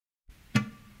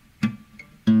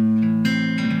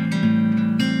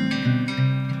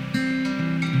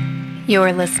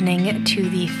You're listening to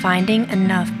the Finding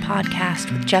Enough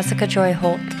podcast with Jessica Joy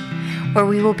Holt, where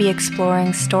we will be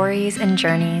exploring stories and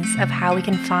journeys of how we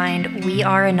can find we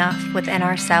are enough within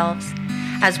ourselves,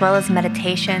 as well as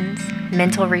meditations,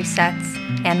 mental resets,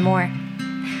 and more.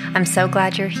 I'm so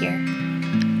glad you're here.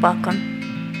 Welcome.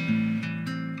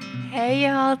 Hey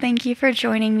y'all, thank you for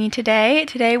joining me today.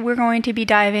 Today we're going to be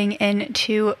diving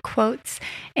into quotes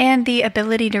and the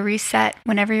ability to reset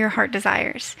whenever your heart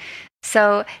desires.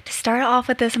 So to start off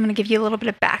with this, I'm going to give you a little bit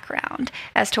of background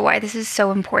as to why this is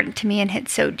so important to me and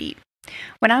hits so deep.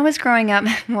 When I was growing up,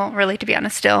 well, really to be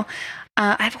honest still,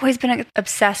 I've always been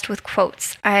obsessed with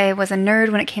quotes. I was a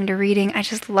nerd when it came to reading. I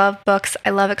just love books.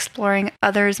 I love exploring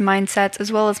others' mindsets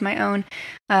as well as my own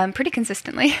pretty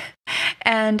consistently.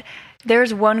 And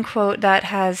there's one quote that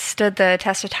has stood the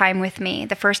test of time with me.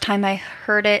 The first time I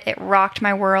heard it, it rocked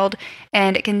my world,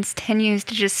 and it continues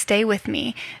to just stay with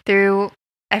me through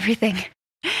everything.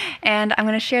 And I'm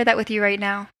going to share that with you right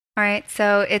now. All right,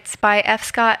 so it's by F.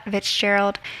 Scott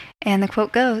Fitzgerald, and the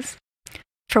quote goes,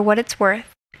 "For what it's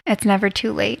worth, it's never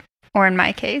too late, or in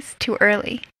my case, too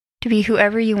early, to be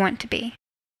whoever you want to be.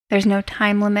 There's no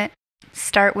time limit.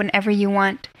 Start whenever you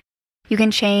want. You can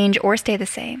change or stay the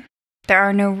same. There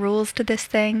are no rules to this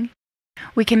thing.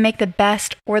 We can make the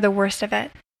best or the worst of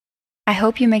it. I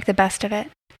hope you make the best of it.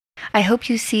 I hope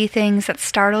you see things that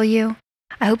startle you.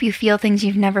 I hope you feel things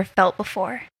you've never felt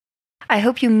before. I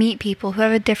hope you meet people who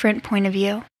have a different point of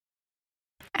view.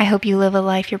 I hope you live a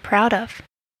life you're proud of.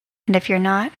 And if you're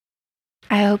not,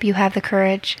 I hope you have the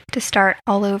courage to start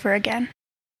all over again."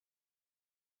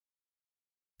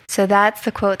 So that's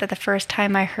the quote that the first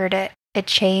time I heard it, it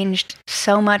changed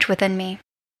so much within me.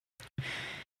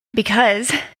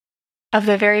 Because of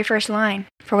the very first line,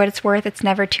 "For what it's worth, it's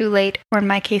never too late, or in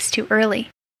my case, too early,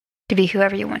 to be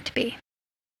whoever you want to be."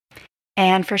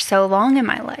 And for so long in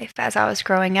my life, as I was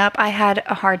growing up, I had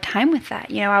a hard time with that.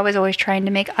 I was always trying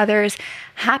to make others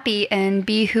happy and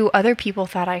be who other people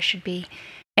thought I should be.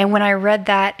 And when I read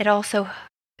that, it also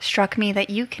struck me that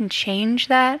you can change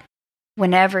that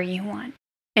whenever you want.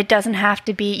 It doesn't have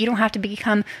to be, you don't have to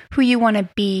become who you want to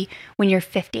be when you're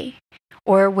 50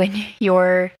 or when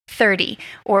you're 30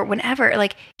 or whenever.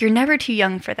 Like, you're never too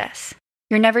young for this.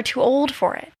 You're never too old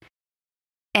for it.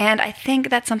 And I think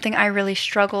that's something I really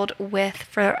struggled with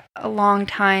for a long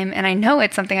time. And I know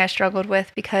it's something I struggled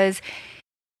with because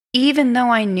even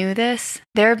though I knew this,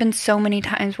 there have been so many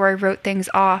times where I wrote things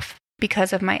off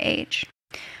because of my age.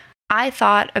 I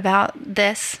thought about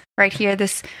this right here,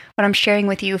 this, what I'm sharing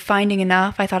with you, Finding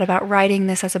Enough. I thought about writing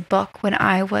this as a book when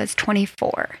I was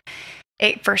 24.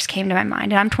 It first came to my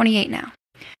mind, and I'm 28 now.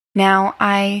 Now,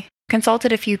 I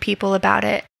consulted a few people about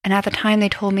it, and at the time they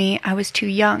told me I was too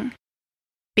young,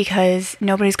 because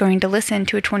nobody's going to listen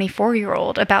to a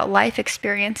 24-year-old about life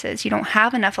experiences. You don't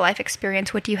have enough life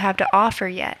experience. What do you have to offer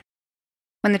yet?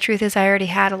 When the truth is I already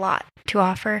had a lot to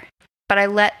offer. But I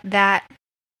let that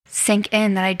sink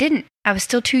in that I didn't. I was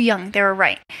still too young. They were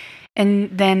right.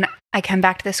 And then I come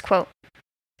back to this quote.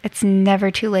 It's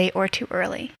never too late or too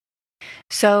early.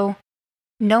 So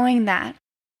knowing that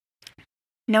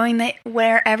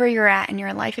wherever you're at in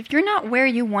your life, if you're not where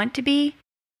you want to be,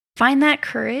 find that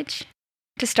courage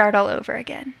to start all over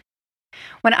again.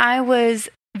 When I was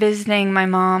visiting my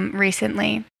mom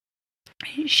recently,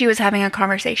 she was having a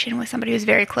conversation with somebody who's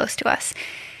very close to us.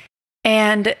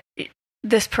 And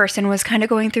this person was kind of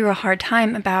going through a hard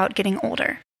time about getting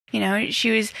older. She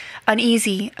was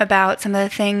uneasy about some of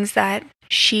the things that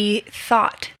she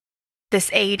thought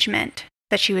this age meant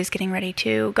that she was getting ready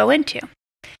to go into.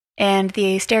 And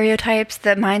the stereotypes,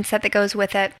 the mindset that goes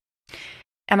with it.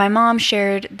 And my mom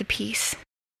shared the piece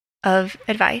of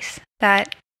advice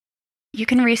that you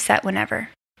can reset whenever.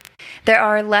 There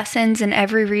are lessons in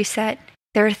every reset.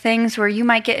 There are things where you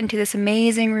might get into this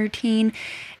amazing routine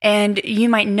and you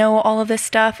might know all of this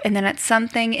stuff, and then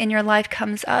something in your life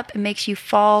comes up and makes you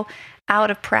fall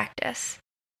out of practice.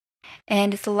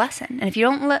 And it's a lesson. And if you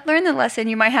don't learn the lesson,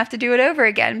 you might have to do it over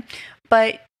again.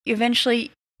 But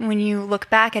eventually, when you look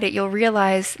back at it, you'll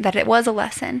realize that it was a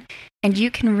lesson, and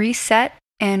you can reset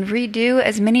and redo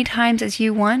as many times as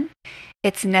you want.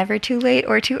 It's never too late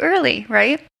or too early,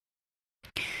 right?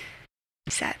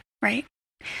 Set, right?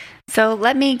 So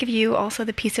let me give you also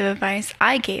the piece of advice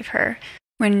I gave her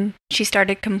when she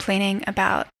started complaining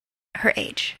about her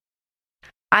age.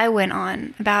 I went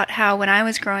on about how when I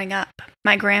was growing up,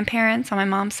 my grandparents on my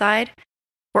mom's side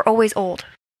were always old.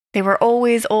 They were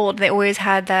always old. They always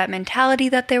had that mentality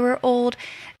that they were old.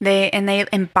 They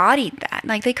embodied that.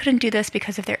 Like, they couldn't do this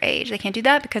because of their age. They can't do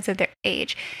that because of their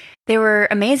age. They were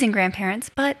amazing grandparents,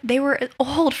 but they were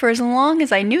old for as long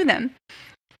as I knew them.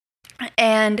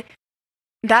 And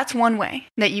that's one way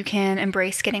that you can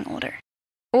embrace getting older.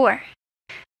 Or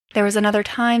there was another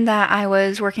time that I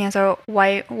was working as a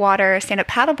whitewater stand-up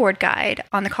paddleboard guide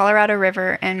on the Colorado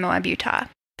River in Moab, Utah.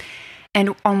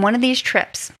 And on one of these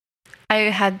trips, I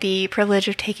had the privilege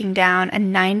of taking down a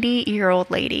 90-year-old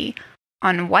lady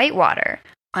on whitewater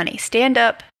on a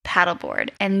stand-up paddleboard.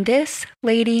 And this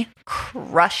lady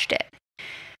crushed it.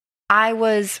 I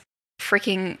was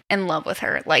freaking in love with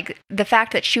her. Like, the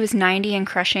fact that she was 90 and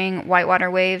crushing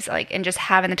whitewater waves, like, and just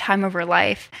having the time of her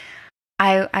life,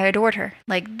 I adored her.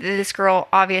 Like, this girl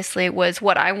obviously was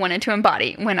what I wanted to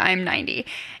embody when I'm 90.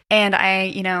 And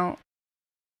I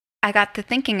got to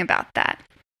thinking about that.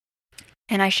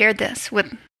 And I shared this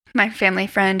with my family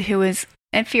friend who was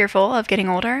fearful of getting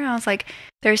older. I was like,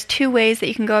 there's two ways that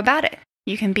you can go about it.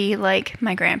 You can be like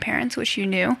my grandparents, which you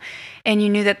knew, and you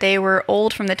knew that they were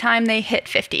old from the time they hit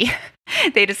 50.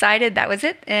 They decided that was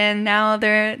it, and now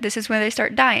this is when they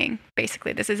start dying.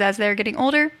 Basically, this is as they're getting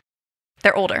older,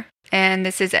 they're older, and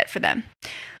this is it for them.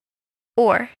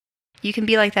 Or you can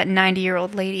be like that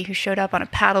 90-year-old lady who showed up on a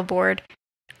paddleboard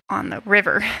on the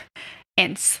river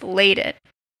and slayed it.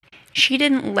 She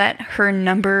didn't let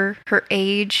her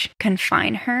age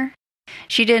confine her.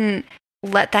 She didn't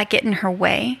let that get in her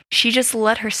way. She just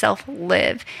let herself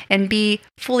live and be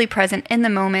fully present in the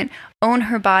moment, own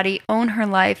her body, own her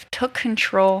life, took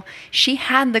control. She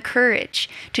had the courage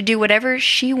to do whatever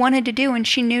she wanted to do, and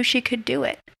she knew she could do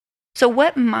it. So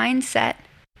what mindset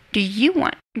do you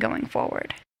want going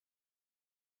forward?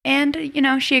 And,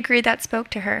 she agreed that spoke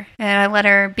to her, and I let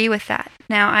her be with that.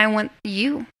 Now I want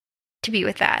you to be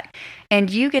with that,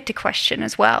 and you get to question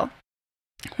as well.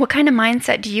 What kind of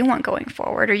mindset do you want going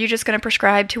forward? Are you just going to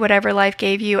prescribe to whatever life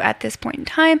gave you at this point in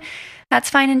time?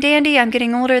 That's fine and dandy. I'm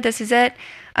getting older. This is it.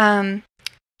 I'm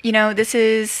just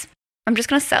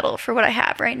going to settle for what I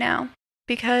have right now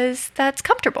because that's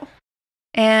comfortable.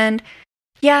 And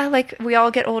yeah, like, we all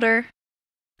get older.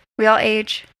 We all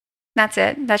age. That's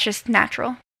it. That's just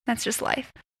natural. That's just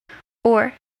life.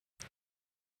 Or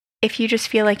if you just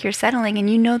feel like you're settling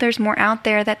and there's more out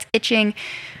there that's itching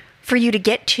for you to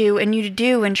get to and you to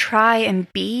do and try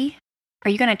and be,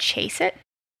 are you going to chase it?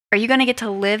 Are you going to get to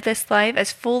live this life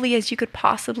as fully as you could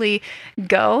possibly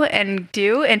go and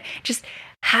do and just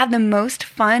have the most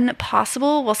fun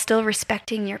possible while still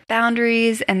respecting your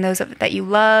boundaries and those that you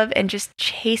love and just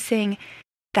chasing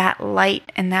that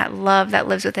light and that love that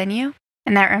lives within you?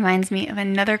 And that reminds me of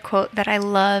another quote that I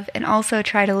love and also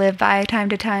try to live by time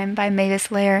to time by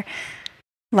Mavis Lair.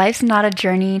 Life's not a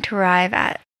journey to arrive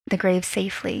at the grave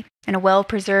safely in a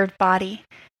well-preserved body,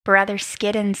 but rather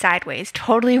skidding sideways,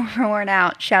 totally worn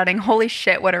out, shouting, "Holy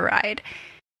shit, what a ride."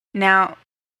 Now,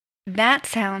 that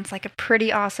sounds like a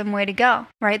pretty awesome way to go,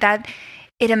 right? That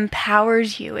it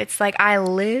empowers you. It's like, I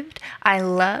lived, I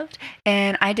loved,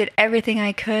 and I did everything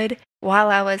I could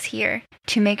while I was here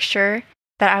to make sure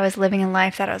that I was living a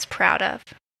life that I was proud of.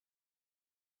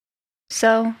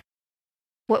 So,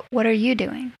 what are you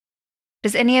doing?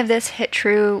 Does any of this hit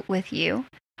true with you?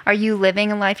 Are you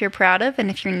living a life you're proud of? And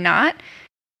if you're not,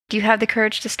 do you have the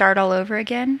courage to start all over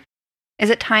again? Is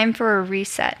it time for a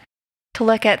reset? To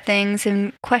look at things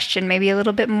and question maybe a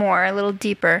little bit more, a little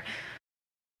deeper.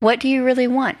 What do you really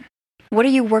want? What are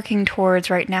you working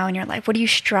towards right now in your life? What do you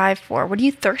strive for? What do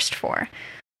you thirst for?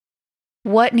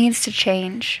 What needs to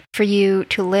change for you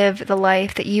to live the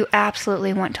life that you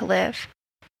absolutely want to live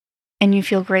and you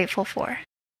feel grateful for?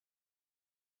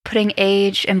 Putting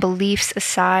age and beliefs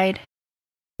aside,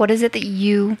 what is it that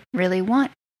you really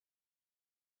want?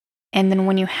 And then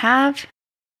when you have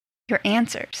your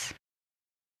answers,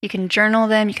 you can journal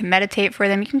them, you can meditate for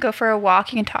them, you can go for a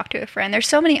walk, you can talk to a friend. There's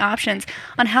so many options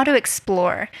on how to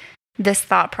explore this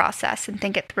thought process and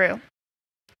think it through.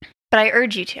 But I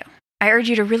urge you to. I urge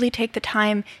you to really take the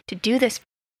time to do this,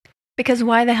 because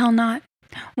why the hell not?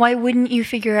 Why wouldn't you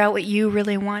figure out what you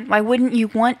really want? Why wouldn't you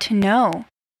want to know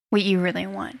what you really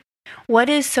want? What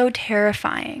is so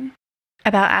terrifying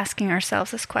about asking ourselves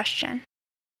this question?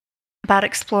 About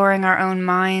exploring our own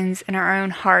minds and our own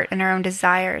heart and our own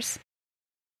desires?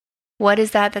 What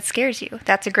is that scares you?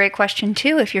 That's a great question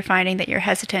too if you're finding that you're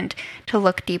hesitant to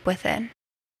look deep within.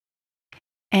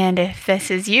 And if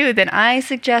this is you, then I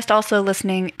suggest also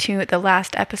listening to the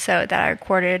last episode that I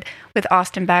recorded with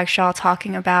Austin Bagshaw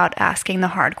talking about asking the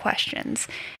hard questions.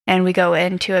 And we go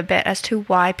into a bit as to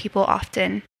why people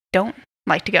often don't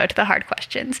like to go to the hard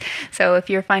questions. So if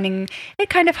you're finding it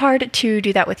kind of hard to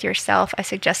do that with yourself, I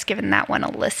suggest giving that one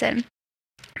a listen.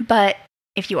 But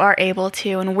if you are able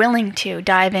to and willing to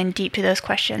dive in deep to those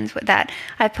questions that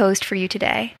I posed for you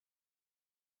today,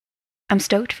 I'm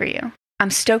stoked for you.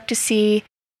 I'm stoked to see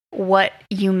what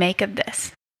you make of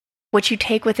this. what you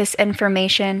take with this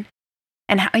information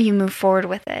and how you move forward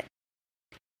with it.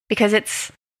 Because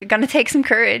it's going to take some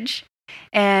courage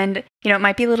and, it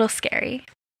might be a little scary.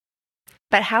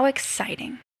 But how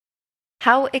exciting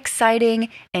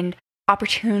and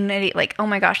opportunity, like, oh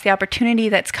my gosh, the opportunity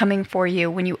that's coming for you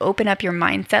when you open up your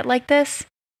mindset like this,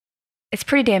 it's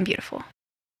pretty damn beautiful.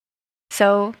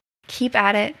 So keep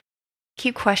at it,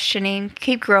 keep questioning,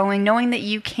 keep growing, knowing that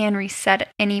you can reset at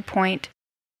any point.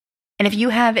 And if you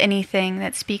have anything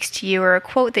that speaks to you or a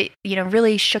quote that,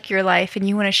 really shook your life and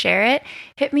you want to share it,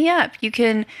 hit me up. You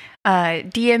can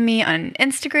DM me on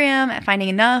Instagram at Finding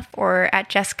Enough or at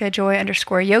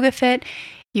JessicaJoy_YogaFit.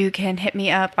 You can hit me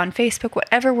up on Facebook,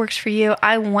 whatever works for you.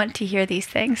 I want to hear these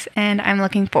things, and I'm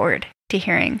looking forward to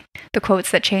hearing the quotes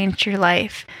that changed your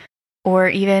life or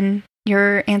even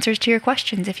your answers to your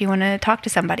questions if you want to talk to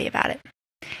somebody about it.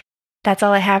 That's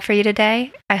all I have for you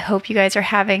today. I hope you guys are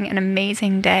having an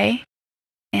amazing day,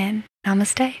 and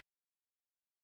namaste.